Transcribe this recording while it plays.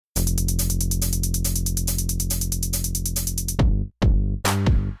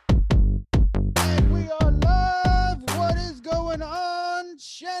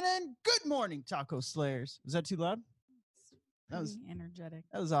morning, Taco Slayers. Was that too loud? It's That was pretty energetic.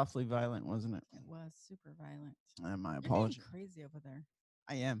 that was awfully violent, wasn't it? It was super violent. My You're getting apology. crazy over there.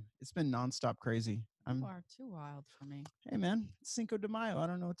 I am. It's been nonstop crazy. You are too wild for me. Hey man, it's Cinco de Mayo. I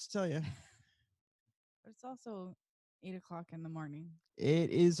don't know what to tell you. But it's also 8 o'clock in the morning. It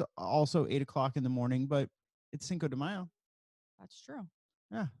is also 8 o'clock in the morning, but it's Cinco de Mayo. That's true.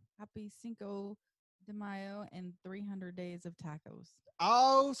 Yeah. Happy Cinco de Mayo and 300 days of tacos.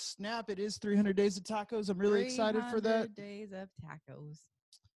 Oh snap! It is 300 days of tacos. I'm really excited for that. 300 days of tacos.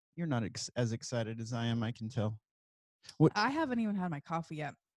 You're not as excited as I am. I can tell. What I haven't even had my coffee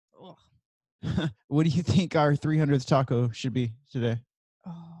yet. Ugh. What do you think our 300th taco should be today?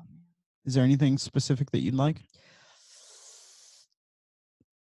 Oh, man. Is there anything specific that you'd like?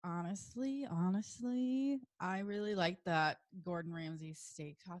 Honestly, I really like that Gordon Ramsay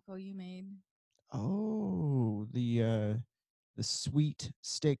steak taco you made. Oh, the sweet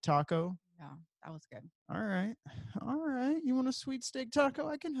steak taco. Yeah, that was good. All right. All right. You want a sweet steak taco?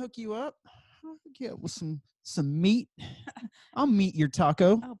 I can hook you up. I'll hook you up with some meat. I'll meet your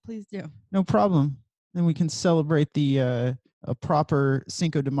taco. Oh, please do. No problem. Then we can celebrate the a proper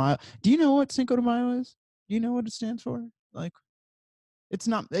Cinco de Mayo. Do you know what Cinco de Mayo is? Do you know what it stands for? Like it's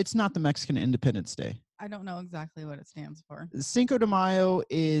not the Mexican Independence Day. I don't know exactly what it stands for. Cinco de Mayo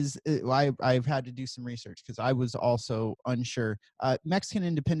is I've had to do some research because I was also unsure. Mexican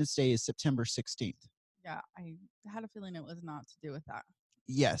Independence Day is September 16th. Yeah, I had a feeling it was not to do with that.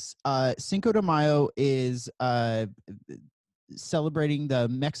 Yes. Cinco de Mayo is celebrating the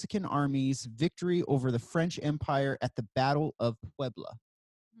Mexican army's victory over the French Empire at the Battle of Puebla.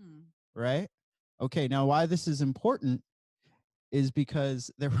 Right? Okay, now why this is important is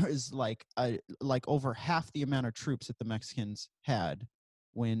because there was like over half the amount of troops that the Mexicans had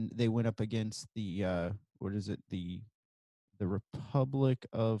when they went up against the the Republic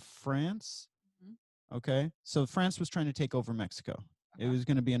of France. Okay, so France was trying to take over Mexico. It was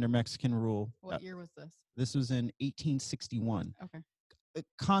going to be under Mexican rule. What year was this? This was in 1861. Okay.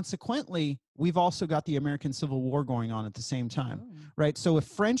 Consequently, we've also got the American Civil War going on at the same time, right? So if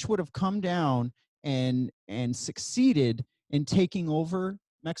French would have come down and succeeded in taking over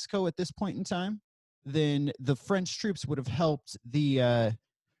Mexico at this point in time, then the French troops would have helped the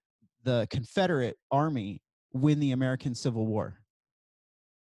Confederate Army win the American Civil War.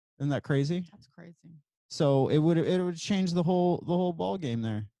 Isn't that crazy? That's crazy. So it would change the whole ball game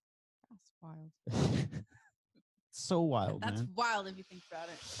there. That's wild. So wild. That's man. wild if you think about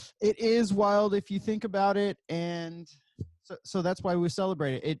it. It is wild if you think about it, and so that's why we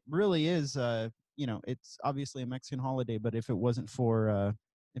celebrate it. It really is. It's obviously a Mexican holiday, but if it wasn't for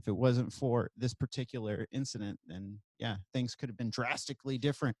this particular incident, then yeah, things could have been drastically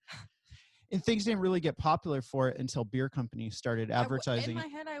different. And things didn't really get popular for it until beer companies started advertising. In my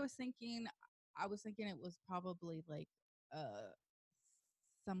head, I was thinking it was probably like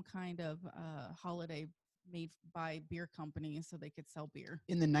some kind of holiday made by beer companies so they could sell beer.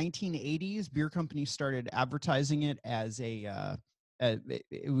 In the 1980s, beer companies started advertising it as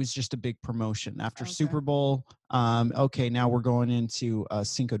it was just a big promotion after Super Bowl. Okay, now we're going into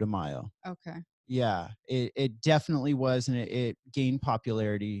Cinco de Mayo. Okay. Yeah, it definitely was, and it gained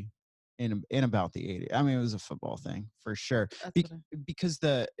popularity in about the 80s. I mean, it was a football thing for sure. Because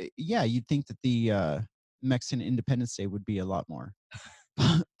you'd think that the Mexican Independence Day would be a lot more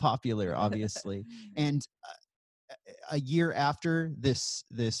popular, obviously. And a year after this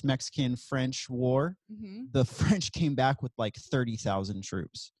Mexican-French war, the French came back with like 30,000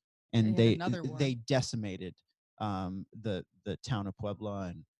 troops, and they decimated the town of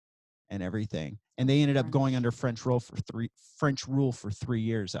Puebla and everything, and they ended up going under French rule for 3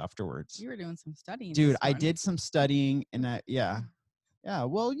 years afterwards. You were doing some studying, dude. I did some studying, and yeah.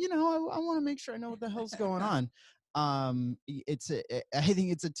 Well, I want to make sure I know what the hell's going on. I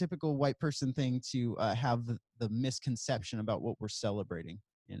think it's a typical white person thing to have the misconception about what we're celebrating,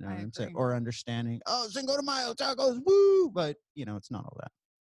 what I'm saying, or understanding. Oh, Cinco de Mayo tacos, woo! But it's not all that.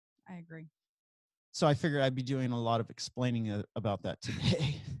 I agree. So I figured I'd be doing a lot of explaining about that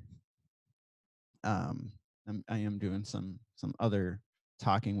today. I am doing some other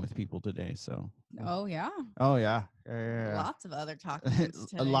talking with people today. So. Oh yeah. Oh yeah. Lots of other tacos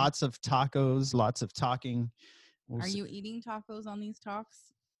today. Lots of tacos. Lots of talking. Are you eating tacos on these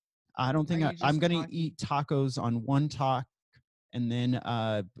talks? I don't think I'm going to eat tacos on one talk, and then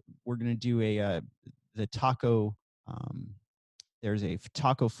we're going to do the taco. There's a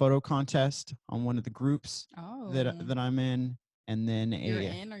taco photo contest on one of the groups that I'm in, and then you're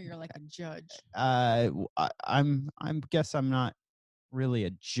in, or you're like a judge. I'm guess I'm not really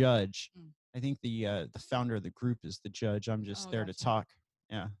a judge. I think the founder of the group is the judge. I'm just there to talk.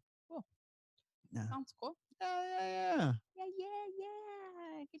 Yeah. Cool. Yeah. Sounds cool. Yeah.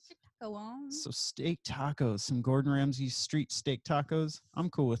 Get your taco on. So steak tacos, some Gordon Ramsay street steak tacos. I'm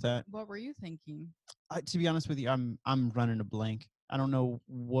cool with that. What were you thinking? To be honest with you, I'm running a blank. I don't know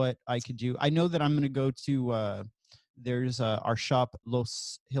what I could do. I know that I'm going to go to there's our shop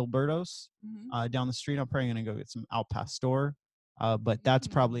Los Hilbertos down the street. I'm probably going to go get some al pastor, but that's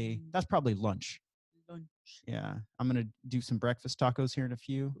probably lunch. Yeah, I'm going to do some breakfast tacos here in a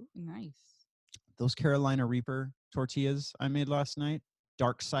few. Ooh, nice. Those Carolina Reaper tortillas I made last night,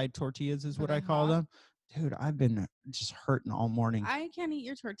 dark side tortillas is what I call them. Dude, I've been just hurting all morning. I can't eat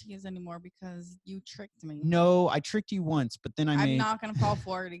your tortillas anymore because you tricked me. No, I tricked you once, but then I'm not going to fall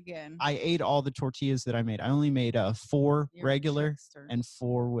for it again. I ate all the tortillas that I made. I only made 4 regular and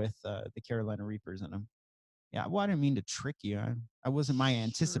 4 with the Carolina Reapers in them. Yeah, well, I didn't mean to trick you. I wasn't. My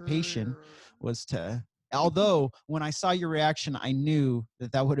anticipation was to. Although when I saw your reaction, I knew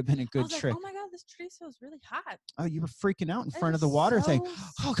that would have been a good trick. Like, oh my god, this chorizo is really hot. Oh, you were freaking out in front of the water thing.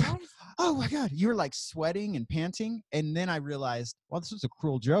 Oh god. Oh my god, you were like sweating and panting, and then I realized, well, this was a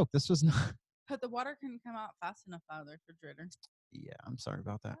cruel joke. This was not. But the water couldn't come out fast enough out of the refrigerator. Yeah, I'm sorry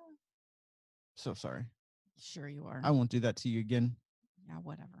about that. So sorry. Sure you are. I won't do that to you again. Yeah,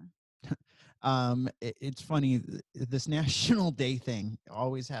 whatever. It's funny, this National Day thing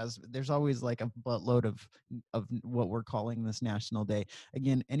there's always like a buttload of what we're calling this National Day.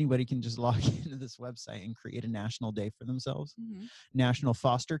 Again, anybody can just log into this website and create a National Day for themselves. National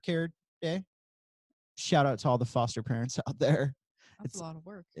Foster Care Day. Shout out to all the foster parents out there. That's a lot of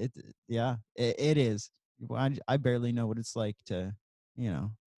work. It is. I barely know what it's like to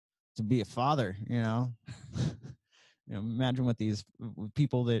be a father, imagine what these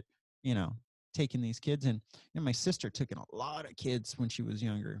people that, taking these kids. And my sister took in a lot of kids when she was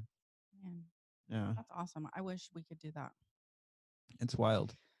younger. Man, yeah, that's awesome. I wish we could do that. It's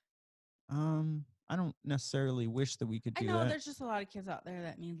wild. I don't necessarily wish that we could do that. I know there's just a lot of kids out there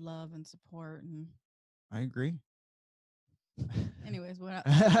that need love and support, and I agree. Anyways, what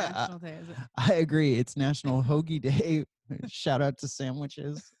National Day is it? I agree. It's National Hoagie Day. Shout out to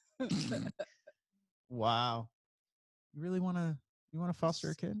sandwiches. Wow. You really want to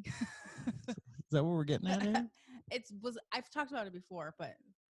foster a kid? Is that what we're getting at here? I've talked about it before, but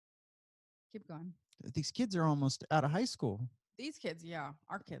keep going. These kids are almost out of high school. These kids, yeah.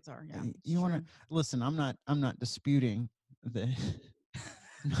 Our kids are, yeah. You want to listen, I'm not disputing the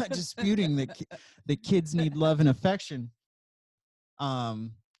I'm not disputing that the kids need love and affection.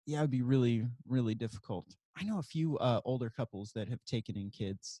 Yeah, it'd be really, really difficult. I know a few older couples that have taken in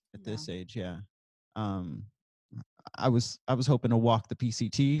kids at this age. Yeah. I was hoping to walk the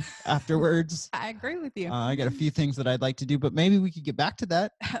PCT afterwards. I agree with you. I got a few things that I'd like to do, but maybe we could get back to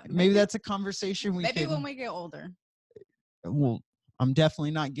that. maybe that's a conversation maybe when we get older. Well, I'm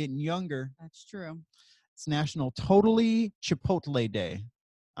definitely not getting younger. That's true. It's National Totally Chipotle Day.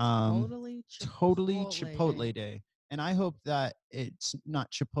 Totally Chipotle Day. And I hope that it's not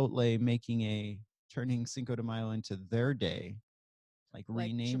Chipotle turning Cinco de Mayo into their day, like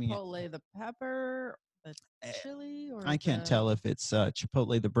renaming Chipotle the pepper, the chili, or I can't tell if it's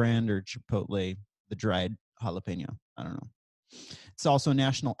Chipotle the brand or Chipotle the dried jalapeno. I don't know. It's also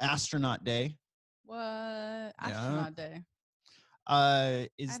National Astronaut Day. What? Astronaut Day? I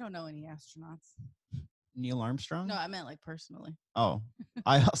don't know any astronauts. Neil Armstrong? No, I meant like personally. Oh,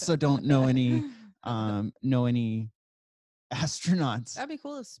 I also don't know any astronauts. That'd be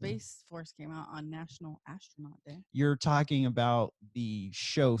cool if Space Force came out on National Astronaut Day. You're talking about the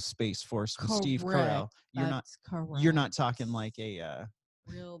show Space Force with Steve Carell. You're not talking like a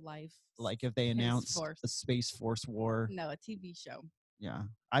real life, like if they announced a Space Force war. No, a TV show. Yeah,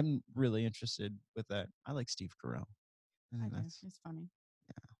 I'm really interested with that. I like Steve Carell. I think he's funny.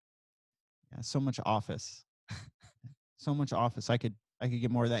 Yeah, so much Office. So much Office. I could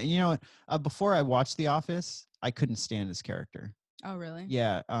get more of that. And you know what? Before I watched The Office, I couldn't stand his character. Oh, really?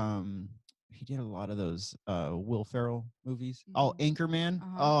 Yeah. He did a lot of those Will Ferrell movies. Mm-hmm. Oh, Anchorman.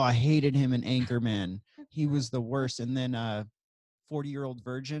 Oh, I hated him in Anchorman. He was the worst. And then 40-Year-Old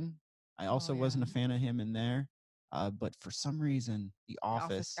Virgin. I also wasn't a fan of him in there. But for some reason, The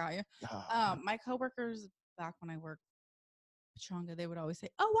Office got you. My coworkers back when I worked Pechanga, they would always say,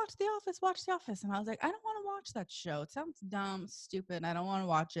 "Oh, watch The Office," and I was like, "I don't want to watch that show. It sounds dumb, stupid. I don't want to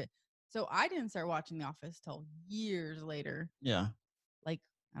watch it." So I didn't start watching The Office till years later. Yeah, like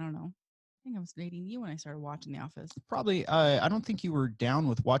I don't know. I think I was dating you when I started watching The Office. Probably. I don't think you were down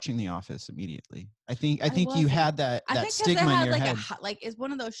with watching The Office immediately. I think you had that stigma in your head. It's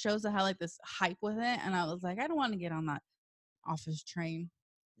one of those shows that had like this hype with it, and I was like, I don't want to get on that Office train.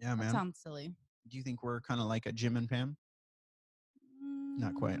 Yeah, man. That sounds silly. Do you think we're kind of like a Jim and Pam?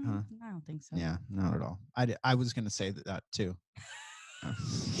 Not quite, huh? I don't think so. Yeah, not at all. I was going to say that too. I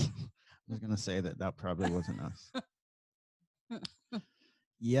was going to say that probably wasn't us.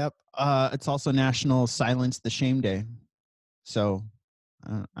 Yep. It's also National Silence the Shame Day. So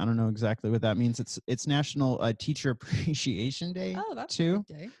I don't know exactly what that means. It's National Teacher Appreciation Day. Oh, that's too.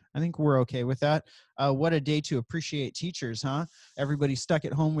 a good day. I think we're okay with that. What a day to appreciate teachers, huh? Everybody stuck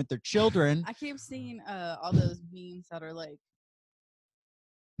at home with their children. I keep seeing all those memes that are like,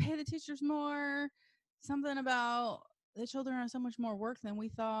 pay the teachers more, something about the children are so much more work than we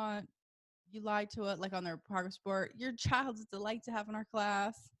thought. You lied to it, like on their progress report. Your child's a delight to have in our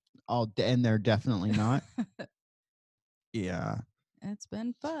class. And they're definitely not. Yeah. It's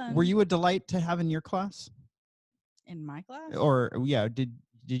been fun. Were you a delight to have in your class? In my class? Or yeah, did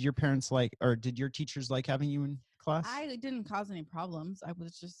your parents like, or did your teachers like having you in class? I didn't cause any problems. I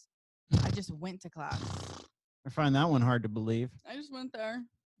just went to class. I find that one hard to believe. I just went there.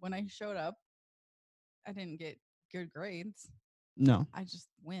 When I showed up, I didn't get good grades. No. I just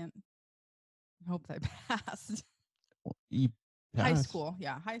went. Hoped I passed. You passed. High school.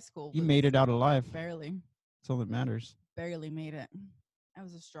 Yeah, high school. You made it out alive. Barely. That's all that matters. Barely made it. That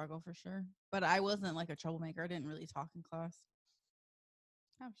was a struggle for sure. But I wasn't like a troublemaker. I didn't really talk in class.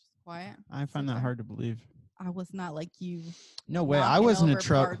 I was just quiet. I find that hard to believe. I was not like you. No way. I wasn't a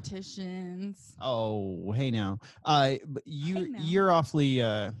partitions. Oh, hey now. But you're awfully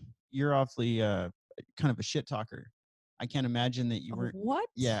kind of a shit talker. I can't imagine that you weren't. What?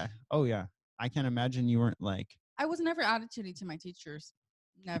 Yeah. Oh yeah. I can't imagine you weren't like. I was never attitudey to my teachers.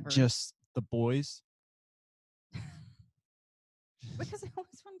 Never. Just the boys. Because they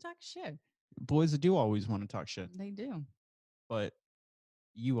always want to talk shit. Boys do always want to talk shit. They do. But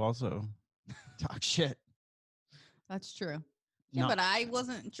you also talk shit. That's true. Yeah, but I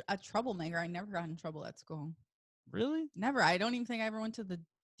wasn't a troublemaker. I never got in trouble at school. Really? Never. I don't even think I ever went to the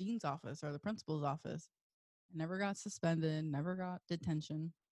dean's office or the principal's office. I never got suspended, never got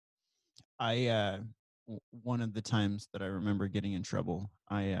detention. One of the times that I remember getting in trouble,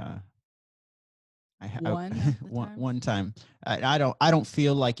 one time. I don't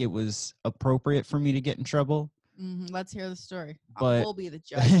feel like it was appropriate for me to get in trouble. Mm-hmm. Let's hear the story. But we'll be the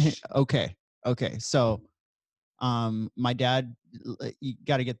judge. Okay. So, my dad. You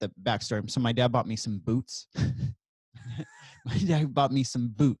got to get the backstory. So my dad bought me some boots. My dad bought me some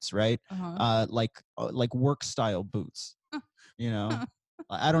boots, right? Uh-huh. Like work style boots. You know.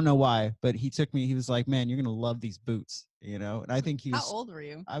 I don't know why, but he took me. He was like, "Man, you're gonna love these boots," you know. And I think he was. How old were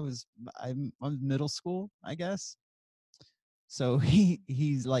you? I'm middle school, I guess. So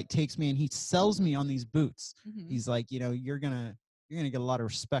he's like takes me and he sells me on these boots. Mm-hmm. He's like, you know, you're gonna get a lot of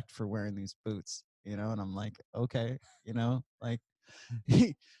respect for wearing these boots, you know. And I'm like, okay, you know, like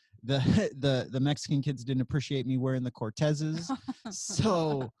the Mexican kids didn't appreciate me wearing the Cortezes,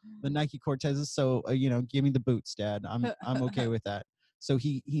 so the Nike Cortezes. So you know, give me the boots, Dad. I'm okay with that. So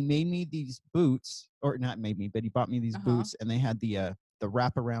he made me these boots, or not made me, but he bought me these boots, and they had the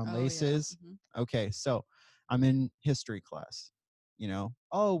wraparound laces. Yeah. Mm-hmm. Okay, so I'm in history class. You know,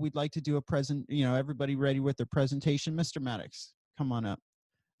 oh, we'd like to do a present. You know, everybody ready with their presentation, Mr. Maddox, come on up.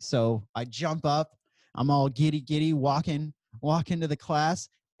 So I jump up. I'm all giddy, walk into the class,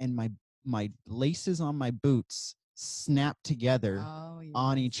 and my laces on my boots snap together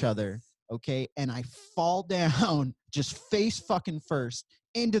on each other. Okay. And I fall down just face fucking first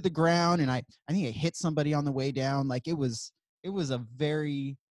into the ground. And I think I hit somebody on the way down. Like it was a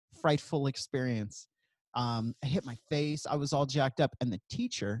very frightful experience. I hit my face. I was all jacked up. And the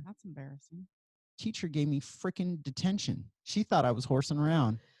teacher. That's embarrassing. Teacher gave me freaking detention. She thought I was horsing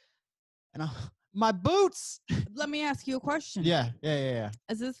around. And my boots. Let me ask you a question. Yeah.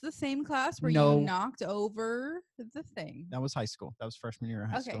 Is this the same class where you knocked over the thing? That was high school. That was freshman year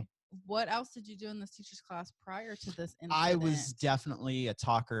of high school. What else did you do in this teacher's class prior to this incident? I was definitely a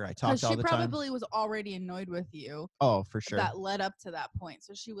talker. I talked all the time. She probably was already annoyed with you. Oh, for sure. That led up to that point.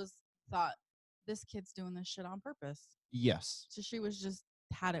 So she thought, this kid's doing this shit on purpose. Yes. So she was just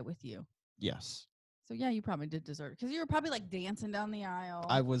had it with you. Yes. So yeah, you probably did deserve it because you were probably like dancing down the aisle.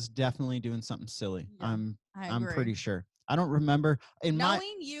 I was definitely doing something silly. Yeah, I'm agree. pretty sure. I don't remember.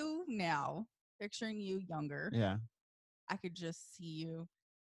 Knowing you now, picturing you younger. Yeah. I could just see you.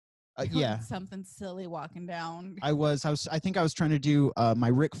 Yeah. Something silly walking down. I think I was trying to do my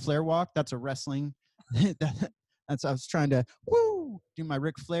Ric Flair walk. That's a wrestling. I was trying to do my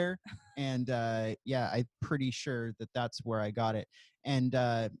Ric Flair, and yeah, I'm pretty sure that's where I got it. And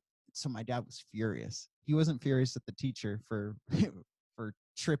so my dad was furious. He wasn't furious at the teacher for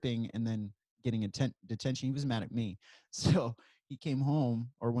tripping and then getting detention. He was mad at me. So he came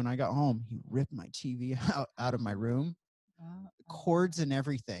home, or when I got home, he ripped my TV out of my room. cords and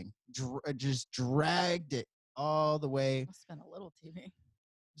everything. Just dragged it all the way. Must have been a little TV.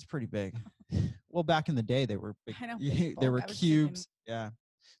 It's pretty big. Well, back in the day, they were big. I know, They were cubes. Yeah.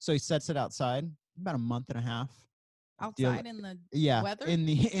 So he sets it outside about a month and a half. Outside in the weather?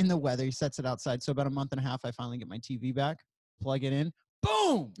 In the weather. He sets it outside. So about a month and a half, I finally get my TV back, plug it in,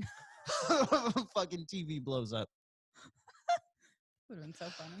 boom! Fucking TV blows up. Would have been so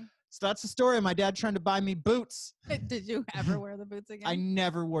funny. So that's the story of my dad trying to buy me boots. Did you ever wear the boots again? I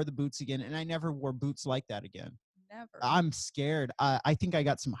never wore the boots again, and I never wore boots like that again. Never. I'm scared. I think I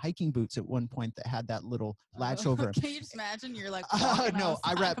got some hiking boots at one point that had that little latch over them. Can you just imagine? You're like, no,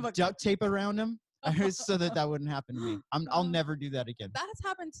 I wrapped duct tape around them so that wouldn't happen to me. I'll never do that again. That has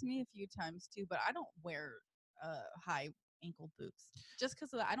happened to me a few times too, but I don't wear high ankle boots just because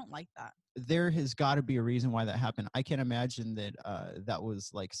I don't like that. There has got to be a reason why that happened. I can't imagine that that was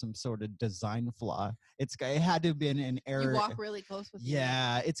like some sort of design flaw. It had to have been an error. You walk really close with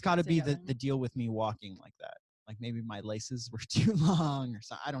it's got to be the deal with me walking like that. Like maybe my laces were too long or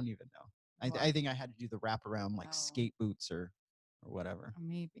something. I don't even know. I think I had to do the wraparound like skate boots or whatever.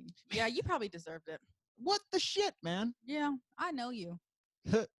 Maybe. Yeah, you probably deserved it. What the shit, man? Yeah, I know you.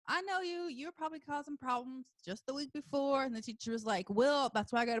 I know you. You were probably causing problems just the week before, and the teacher was like, "Will,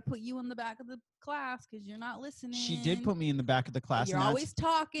 that's why I got to put you in the back of the class because you're not listening." She did put me in the back of the class. You're always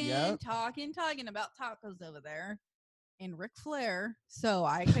talking about tacos over there and Ric Flair. So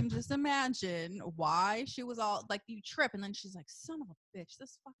I can just imagine why she was all like, you trip, and then she's like, "Son of a bitch,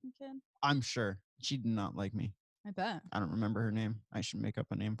 this fucking kid." I'm sure she did not like me. I bet. I don't remember her name. I should make up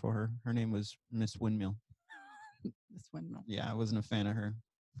a name for her. Her name was Miss Windmill. Miss Windmill. Yeah, I wasn't a fan of her.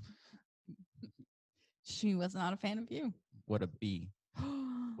 She was not a fan of you. What a bee.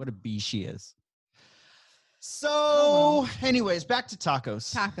 What a bee she is. So, anyways, back to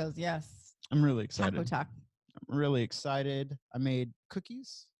tacos. Tacos, yes. I'm really excited. Taco. I'm really excited. I made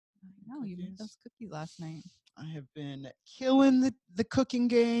cookies. I know, you made those cookies last night. I have been killing the cooking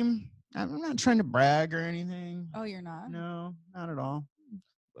game. I'm not trying to brag or anything. Oh, you're not? No, not at all.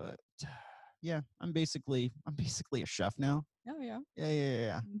 But yeah, I'm basically a chef now. Oh yeah.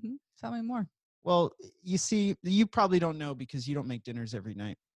 Yeah. Mm-hmm. Tell me more. Well, you see, you probably don't know because you don't make dinners every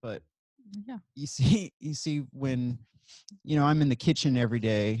night, but yeah, you see when, I'm in the kitchen every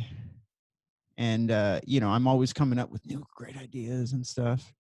day, and I'm always coming up with new great ideas and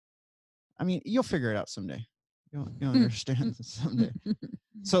stuff. I mean, you'll figure it out someday. You'll understand someday.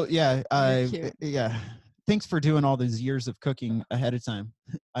 So yeah, yeah. Thanks for doing all these years of cooking ahead of time.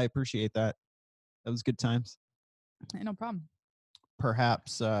 I appreciate that. That was good times. Hey, no problem.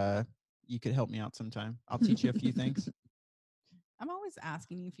 Perhaps you could help me out sometime. I'll teach you a few things. I'm always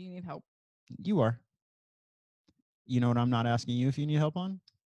asking you if you need help. You are. You know what I'm not asking you if you need help on?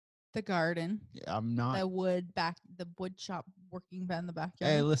 The garden. Yeah, I'm not. The wood shop working in the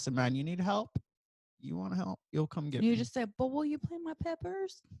backyard. Hey, listen, man, you need help? You want to help? You'll come get me. You just say, but will you plant my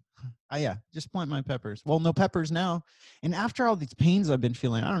peppers? Yeah, just plant my peppers. Well, no peppers now. And after all these pains I've been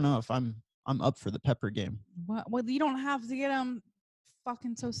feeling, I don't know if I'm up for the pepper game. What? Well, you don't have to get them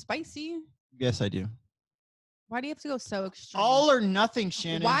fucking so spicy. Yes, I do. Why do you have to go so extreme? All or nothing,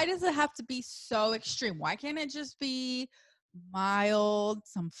 Shannon. Why does it have to be so extreme? Why can't it just be mild,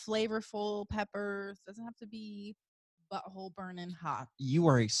 some flavorful peppers? Doesn't have to be butthole burning hot. You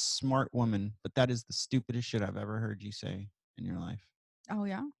are a smart woman, but that is the stupidest shit I've ever heard you say in your life. Oh,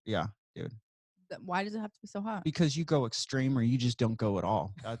 yeah? Yeah, dude. Why does it have to be so hot? Because you go extreme or you just don't go at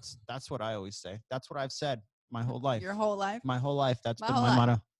all. That's what I always say. That's what I've said my whole life. Your whole life? My whole life. That's been my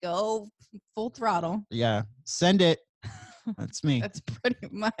motto. Go full throttle. Yeah. Send it. That's me. That's pretty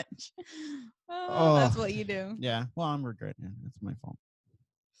much. Oh, that's what you do. Yeah. Well, I'm regretting it. That's my fault.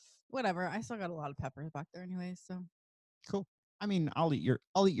 Whatever. I still got a lot of peppers back there anyway, so. Cool. I mean, I'll eat your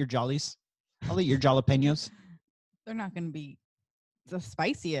jollies. I'll eat your jalapenos. They're not going to be the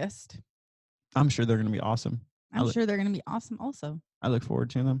spiciest. I'm sure they're going to be awesome. I'm sure they're going to be awesome also. I look forward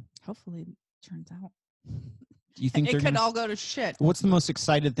to them. Hopefully it turns out. Do you think it could all go to shit? What's the most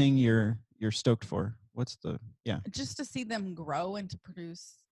excited thing you're stoked for? What's the Just to see them grow and to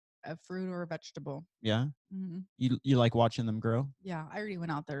produce a fruit or a vegetable. Yeah. Mm-hmm. You like watching them grow? Yeah, I already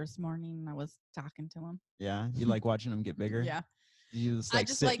went out there this morning and I was talking to them. Yeah, you like watching them get bigger? Yeah. I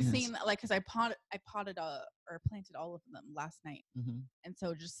just like seeing that, like, because I planted all of them last night, and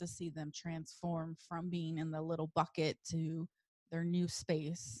so just to see them transform from being in the little bucket to their new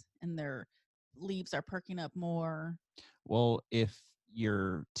space, and their leaves are perking up more. Well, if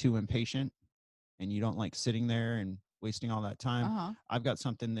you're too impatient and you don't like sitting there and wasting all that time, I've got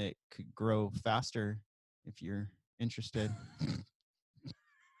something that could grow faster if you're interested.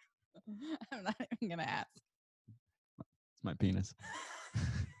 I'm not even gonna ask. It's my penis.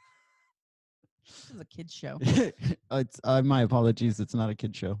 This is a kid's show. It's my apologies. It's not a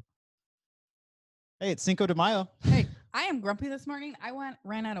kid show. Hey, it's Cinco de Mayo. Hey, I am grumpy this morning. I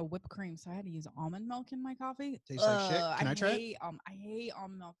ran out of whipped cream, so I had to use almond milk in my coffee. Tastes like shit. Can I try it? I hate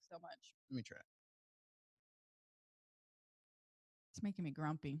almond milk so much. Let me try it. It's making me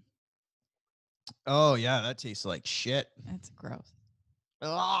grumpy. Oh yeah, that tastes like shit. It's gross.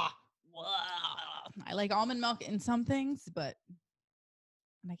 Ah. I like almond milk in some things, but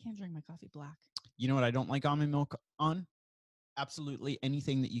I can't drink my coffee black. You know what I don't like almond milk on? Absolutely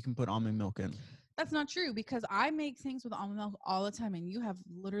anything that you can put almond milk in. That's not true because I make things with almond milk all the time, and you have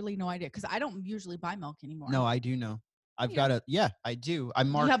literally no idea because I don't usually buy milk anymore. No, I do know. I've got a I do. I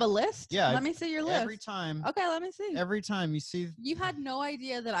mark. You have a list? Yeah. Let me see your list. Every time. Okay, let me see. Every time you see. You had no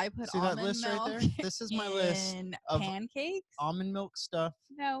idea that I put see almond that list milk right there? This is my list of pancakes. Almond milk stuff.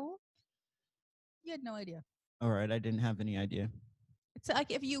 No, you had no idea. All right, I didn't have any idea. It's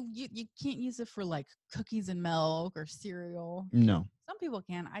like if you can't use it for like cookies and milk or cereal. No. Some people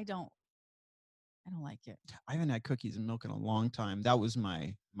can. I don't like it. I haven't had cookies and milk in a long time. That was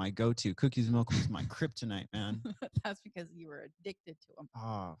my go-to. Cookies and milk was my kryptonite, man. That's because you were addicted to them.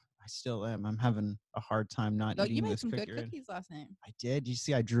 Oh, I still am. I'm having a hard time not eating you made this some cookie. Good cookies last night. I did. You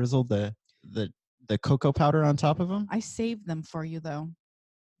see, I drizzled the cocoa powder on top of them. I saved them for you though.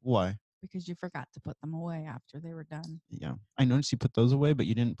 Why? Because you forgot to put them away after they were done. Yeah, I noticed you put those away, but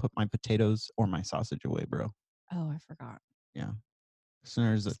you didn't put my potatoes or my sausage away, bro. Oh, I forgot. Yeah. So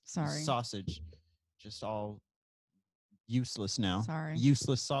there's a Sorry. sausage, just all useless now. Sorry.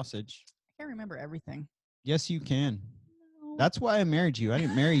 Useless sausage. I can't remember everything. Yes, you can. No. That's why I married you. I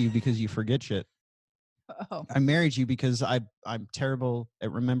didn't marry you because you forget shit. Oh. I married you because I'm terrible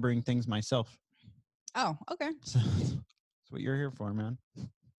at remembering things myself. Oh, okay. So that's what you're here for, man.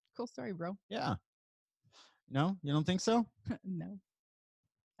 Cool story, bro. Yeah. No, you don't think so? No,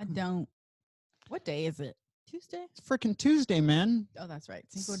 I don't. What day is it? Tuesday? It's freaking Tuesday, man. Oh, that's right.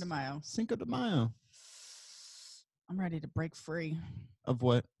 Cinco de Mayo. Cinco de Mayo. I'm ready to break free. Of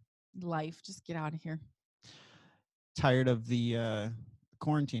what? Life. Just get out of here. Tired of the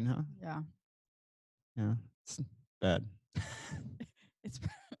quarantine, huh? Yeah. Yeah. It's bad. It's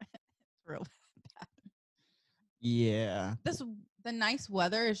real bad. Yeah. The nice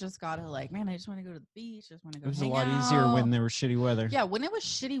weather is just gotta like, man, I just want to go to the beach. Just want to go. It was hang a lot out. easier when there was shitty weather. Yeah, when it was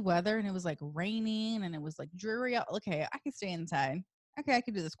shitty weather and it was like raining and it was like dreary out. Okay, I can stay inside. Okay, I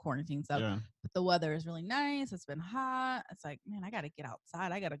can do this quarantine stuff. Yeah. But the weather is really nice. It's been hot. It's like, man, I gotta get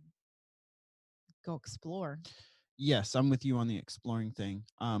outside. I gotta go explore. Yes, I'm with you on the exploring thing.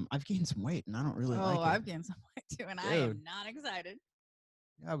 I've gained some weight and I don't really like it. Oh, I've gained some weight too, and I am not excited.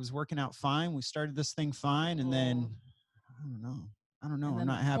 Yeah, I was working out fine. We started this thing fine, and then I don't know. I'm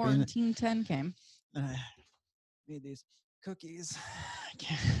not happy. Quarantine 10 came. And I made these cookies. I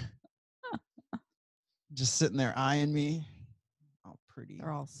can't. Just sitting there eyeing me. Oh, pretty. They're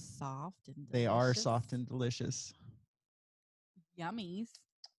all soft and delicious. They are soft and delicious. Yummies.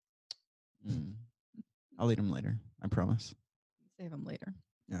 I'll eat them later. I promise. Save them later.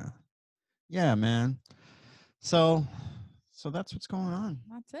 Yeah. Yeah, man. So that's what's going on.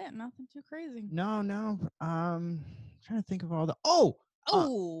 That's it. Nothing too crazy. No. Trying to think of all the God.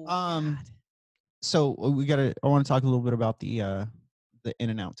 So I want to talk a little bit about the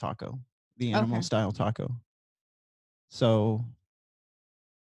In-N-Out taco, the animal style taco. So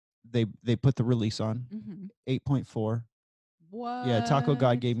they put the release on 8.4. What? Yeah, Taco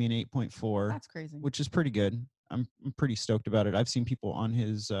God gave me an 8.4. That's crazy. Which is pretty good. I'm pretty stoked about it. I've seen people on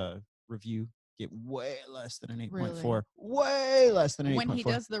his review get way less than an 8.4. Really? Way less than an 8.4. When he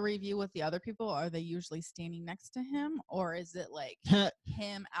does the review with the other people, are they usually standing next to him, or is it like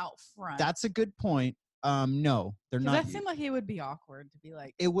him out front? That's a good point. No, they're not. That seemed like it would be awkward to be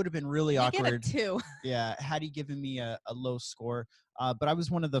like. It would have been really awkward. Get a 2. Yeah, had he given me a low score. But I was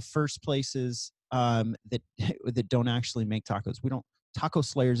one of the first places that don't actually make tacos. We don't. Taco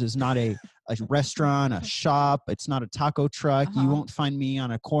Slayers is not a restaurant, a shop. It's not a taco truck. You won't find me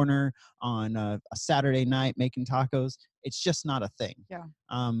on a corner on a Saturday night making tacos. It's just not a thing. Yeah.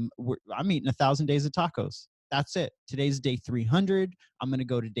 I'm eating 1,000 days of tacos. That's it. Today's day 300. I'm going to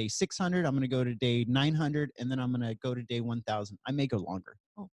go to day 600. I'm going to go to day 900. And then I'm going to go to day 1,000. I may go longer.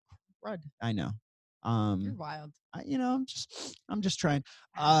 Oh, crud. I know. You're wild. I'm just trying.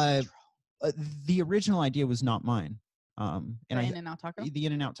 The original idea was not mine. And In-N-Out taco? The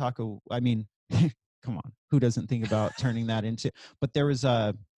In-N-Out taco, I mean, come on. Who doesn't think about turning that into, but there was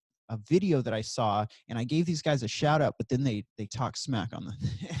a video that I saw and I gave these guys a shout out, but then they talk smack on the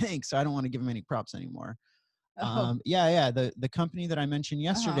thing. So I don't want to give them any props anymore. Oh. The company that I mentioned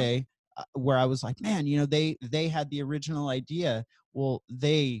yesterday, where I was like, man, they had the original idea. Well,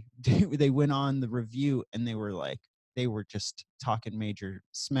 they went on the review and they were just talking major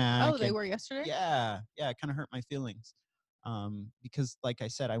smack. Oh, they were yesterday? Yeah, it kind of hurt my feelings. Because like I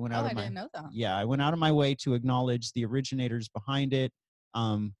said, I went out Oh, of I my didn't know that. yeah, I went out of my way to acknowledge the originators behind it.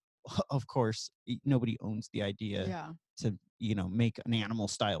 Um, of course, nobody owns the idea Yeah. to make an animal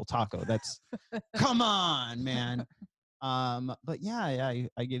style taco. That's come on, man. But yeah,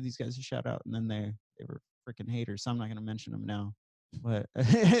 I gave these guys a shout out, and then they were freaking haters. So I'm not gonna mention them now. But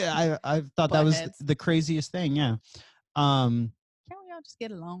I thought that was Buttheads. the craziest thing. Yeah. Um, Can't we all just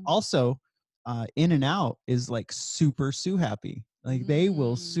get along? Also, In-N-Out is like super sue happy. Like they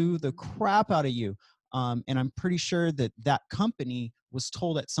will sue the crap out of you. And I'm pretty sure that company was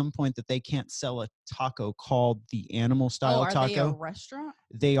told at some point that they can't sell a taco called the animal style taco. Are they a restaurant?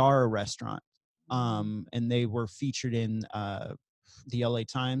 They are a restaurant. And they were featured in the LA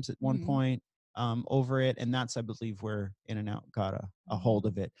Times at one point over it, and that's, I believe, where In-N-Out got a hold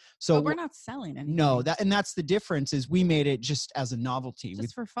of it. So but we're not selling anything. No, that's the difference. Is we made it just as a novelty,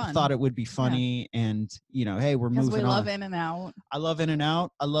 just for fun. Thought it would be funny, and hey, we're moving on. We love In-N-Out. I love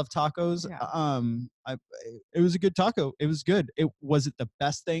In-N-Out. I love tacos. Yeah. It was a good taco. It was good. Was it the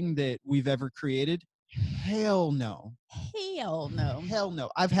best thing that we've ever created? Hell no. Hell no. Hell no.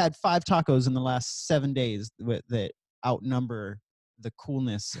 I've had 5 tacos in the last 7 days that outnumber the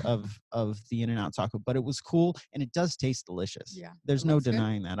coolness of the In-N-Out taco, but it was cool and it does taste delicious. Yeah, there's no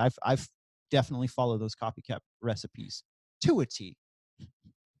denying that. I've definitely followed those copycat recipes to a T.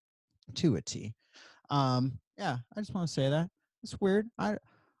 Yeah, I just want to say that it's weird. I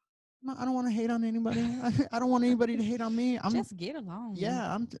don't want to hate on anybody. I don't want anybody to hate on me. Just get along.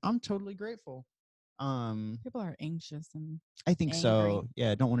 Yeah, I'm totally grateful. People are anxious and I think angry. so.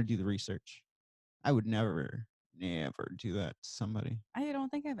 Yeah, I don't want to do the research. I would never do that to somebody. I don't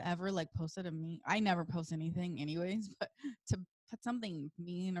think I've ever posted a meme. I never post anything anyways, but to put something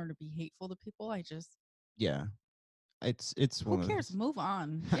mean or to be hateful to people, I just it's who cares? Move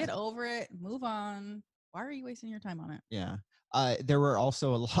on. Get over it. Move on. Why are you wasting your time on it? Yeah. There were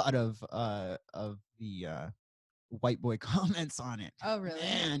also a lot of the white boy comments on it. Oh, really?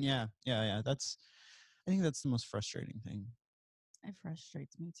 Man, yeah. I think that's the most frustrating thing. It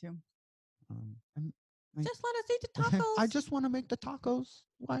frustrates me too. Just let us eat the tacos. I just want to make the tacos.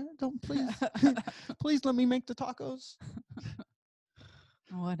 Why don't please let me make the tacos.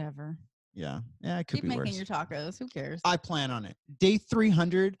 Whatever. Yeah, it could Keep be making worse. your tacos. Who cares? I plan on it. Day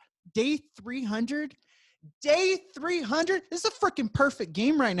 300. Day 300. Day 300. This is a freaking perfect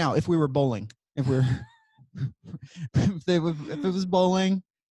game right now. If we were bowling, if it was bowling.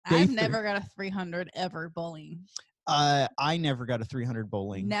 I've never got a 300 ever bowling. I never got a 300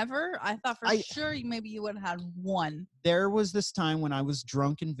 bowling. Never? I thought for sure maybe you would have had one. There was this time when I was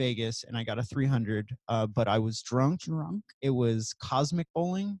drunk in Vegas and I got a 300, but I was drunk. It was Cosmic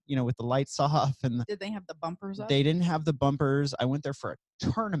Bowling, with the lights off. And did they have the bumpers up? They didn't have the bumpers. I went there for a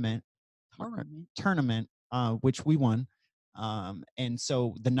tournament, which we won. And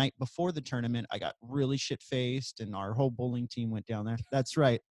so the night before the tournament, I got really shit-faced and our whole bowling team went down there. That's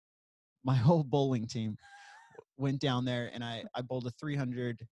right. My whole bowling team went down there and I bowled a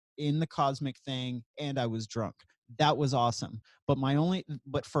 300 in the Cosmic thing and I was drunk. That was awesome. But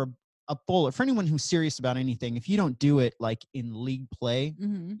for a bowler, for anyone who's serious about anything, if you don't do it like in league play,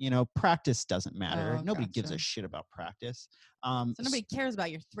 practice doesn't matter. Nobody gives a shit about practice. So nobody cares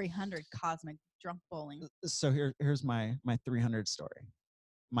about your 300 Cosmic drunk bowling. So here's my 300 story.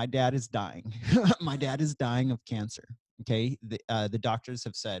 My dad is dying. My dad is dying of cancer. Okay. The doctors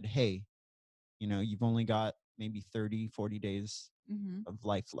have said, hey, you've only got maybe 30, 40 days of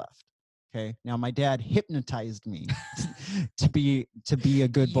life left. Okay. Now my dad hypnotized me to be a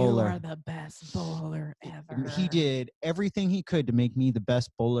good bowler. You are the best bowler ever. He did everything he could to make me the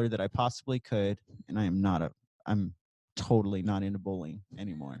best bowler that I possibly could. And I'm totally not into bowling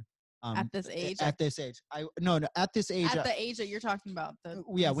anymore. At this age? At this age. At this age. At the age that you're talking about.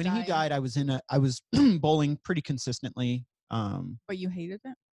 When he died, I was bowling pretty consistently. But you hated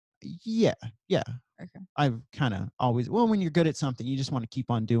it? Yeah. Okay. I've kind of always, when you're good at something, you just want to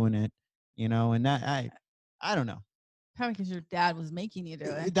keep on doing it, and that I don't know. Probably because your dad was making you do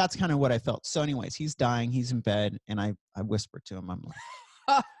it. That's kind of what I felt. So anyways, he's dying, he's in bed, and I whispered to him,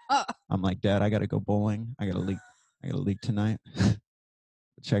 I'm like, Dad, I got to go bowling. I got a league tonight.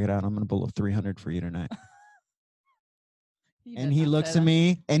 Check it out. I'm going to bowl a 300 for you tonight. And he looks at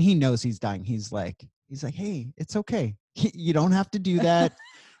me and he knows he's dying. He's like, hey, it's okay. You don't have to do that.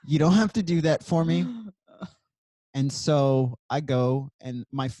 You don't have to do that for me. And so I go, and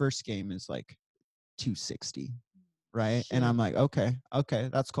my first game is like 260. right? Shit. And I'm like, okay,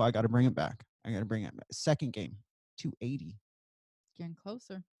 that's cool. I got to bring it back. I got to bring it back. Second game, 280. Getting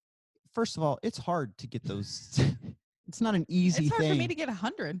closer. First of all, it's hard to get those. It's not an easy It's hard thing. for me to get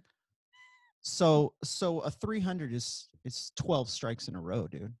 100. So a 300 is 12 strikes in a row,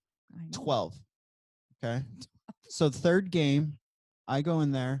 dude. 12. Okay. So third game, I go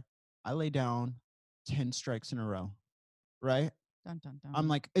in there, I lay down 10 strikes in a row, right? Dun, dun, dun. I'm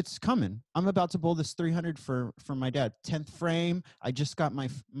like, it's coming. I'm about to bowl this 300 for my dad. 10th frame. I just got my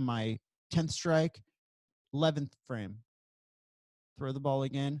 10th strike. 11th frame. Throw the ball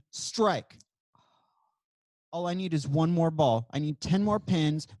again. Strike. All I need is one more ball. I need 10 more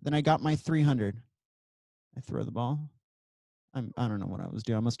pins. Then I got my 300. I throw the ball. I don't know what I was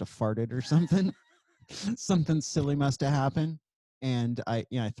doing. I must have farted or something. Something silly must have happened. And I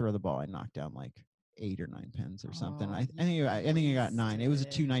throw the ball. I knocked down like 8 or 9 pins or something. I think I got 9. It was a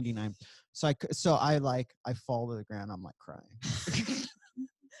 299. So I fall to the ground. I'm like crying.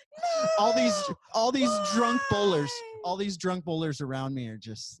 all these drunk bowlers, around me are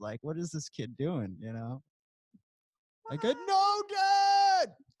just like, what is this kid doing? You know? I go, no,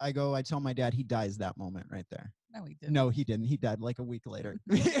 Dad. I tell my dad. He dies that moment right there. No, he didn't. No, he didn't. He died like a week later.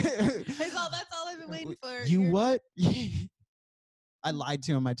 That's all I've been waiting for. You what? I lied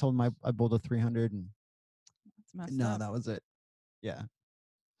to him. I told him I bowled a 300 and no, that was it. Yeah.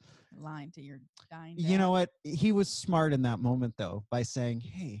 Lying to your dying dad. You know what? He was smart in that moment though, by saying,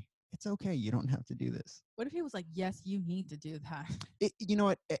 hey, it's okay. You don't have to do this. What if he was like, yes, you need to do that? You know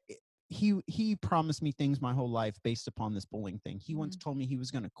what? He promised me things my whole life based upon this bowling thing. He once told me he was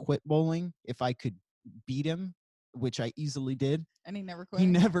going to quit bowling if I could beat him, which I easily did. And he never quit? He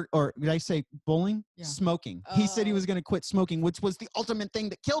never, or did I say bowling? Yeah. Smoking. He said he was going to quit smoking, which was the ultimate thing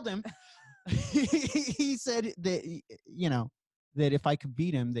that killed him. He said that, that if I could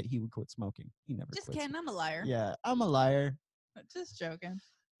beat him, that he would quit smoking. He never Just quit kidding. I'm a liar. Yeah, I'm a liar. Just joking.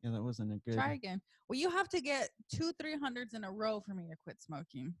 Yeah, that wasn't a good. Try again. Well, you have to get 2 300s in a row for me to quit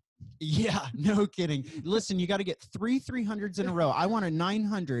smoking. Yeah, no kidding. Listen, you got to get 3 300s in a row. I want a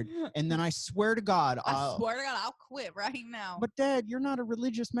 900, and then I swear to God, I'll quit right now. But Dad, you're not a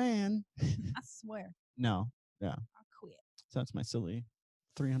religious man. I swear. No, yeah. I'll quit. So that's my silly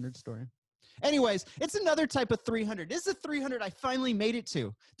 300 story. Anyways, it's another type of 300. This is a 300 I finally made it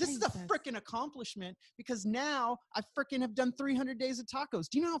to. This is a freaking accomplishment because now I freaking have done 300 days of tacos.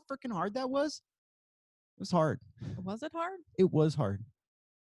 Do you know how freaking hard that was? It was hard. Was it hard? It was hard.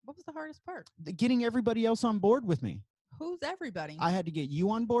 What was the hardest part? Getting everybody else on board with me. Who's everybody? I had to get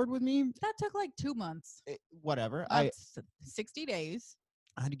you on board with me. That took like 2 months. Whatever. That's 60 days.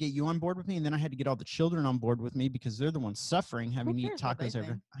 I had to get you on board with me, and then I had to get all the children on board with me because they're the ones suffering, having to eat tacos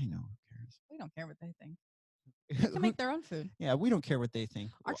every. I know. Who cares? We don't care what they think. They can make their own food. Yeah, we don't care what they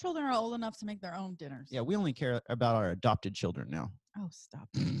think. Our children are old enough to make their own dinners. Yeah, we only care about our adopted children now. Oh, stop.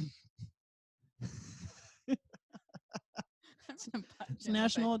 It's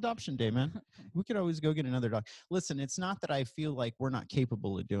National Adoption Day, man. We could always go get another dog. Listen, it's not that I feel like we're not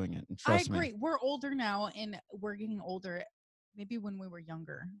capable of doing it. And trust me. I agree. We're older now, and we're getting older. Maybe when we were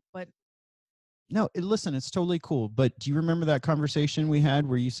younger, but no. Listen, it's totally cool. But do you remember that conversation we had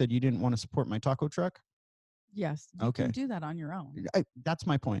where you said you didn't want to support my taco truck? Yes. You can do that on your own. That's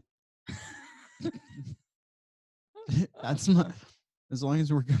my point. That's my. As long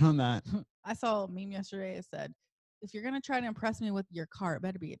as we're good on that. I saw a meme yesterday. It said, if you're going to try to impress me with your car, it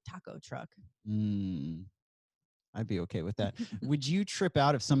better be a taco truck. I'd be okay with that. Would you trip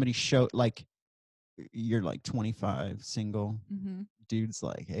out if somebody showed, like, you're like 25, single, dude's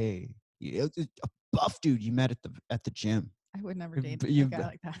like, hey, a buff dude you met at the gym. I would never date a guy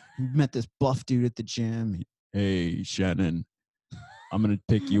like that. You met this buff dude at the gym. Hey, Shannon, I'm going to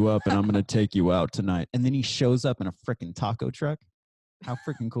pick you up and I'm going to take you out tonight. And then he shows up in a freaking taco truck. How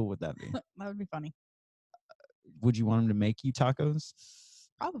freaking cool would that be? That would be funny. Would you want him to make you tacos?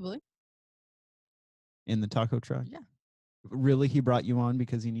 Probably. In the taco truck? Yeah. Really? He brought you on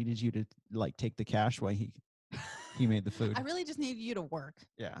because he needed you to like take the cash while he made the food? I really just needed you to work.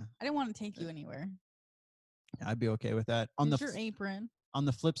 Yeah. I didn't want to take you anywhere. I'd be okay with that. Your apron. On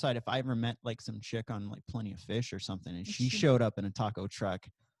the flip side, if I ever met like some chick on like Plenty of Fish or something and she showed up in a taco truck,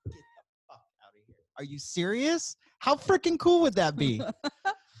 get the fuck out of here. Are you serious? How freaking cool would that be?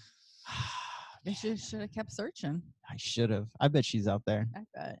 They should have kept searching. I should have. I bet she's out there. I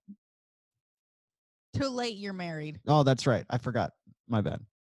bet. Too late, you're married. Oh, that's right. I forgot. My bad.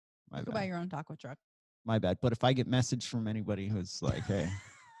 Go buy your own taco truck. My bad. But if I get message from anybody who's like, hey.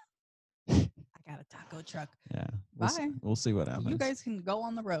 I got a taco truck. Yeah. Bye. We'll see what happens. You guys can go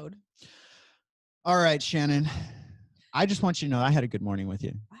on the road. All right, Shannon. I just want you to know I had a good morning with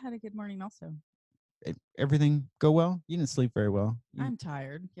you. I had a good morning also. everything go well? You didn't sleep very well. I'm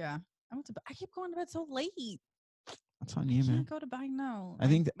tired. Yeah. I keep going to bed so late. That's on I you, man. can't go to bed. No. I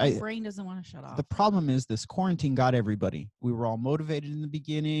think my brain doesn't want to shut off. The problem is this quarantine got everybody. We were all motivated in the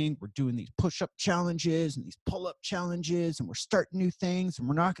beginning. We're doing these push-up challenges and these pull-up challenges, and we're starting new things, and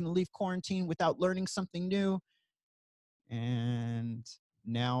we're not going to leave quarantine without learning something new. And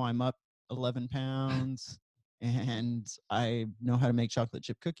now I'm up 11 pounds, and I know how to make chocolate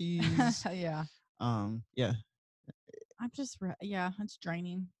chip cookies. Yeah. Yeah. I'm just, it's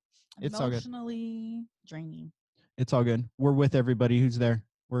draining. It's all good. Emotionally draining. It's all good. We're with everybody who's there.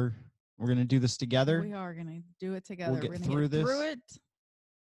 We're going to do this together. We are going to do it together. We'll get We're through get this. Through it.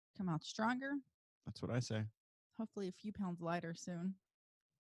 Come out stronger. That's what I say. Hopefully a few pounds lighter soon.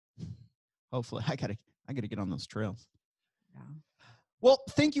 Hopefully. I gotta get on those trails. Yeah. Well,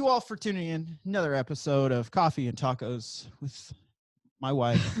 thank you all for tuning in. Another episode of Coffee and Tacos with my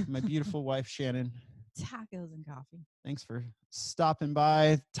wife, my beautiful wife, Shannon. Tacos and coffee. Thanks for stopping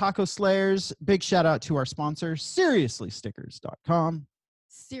by. Taco Slayers, big shout out to our sponsor, SeriouslyStickers.com.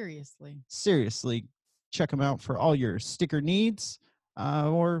 Seriously, check them out for all your sticker needs,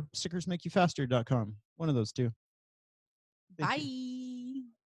 or stickersmakeYouFaster.com. One of those two. Bye.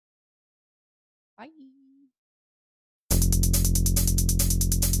 Bye.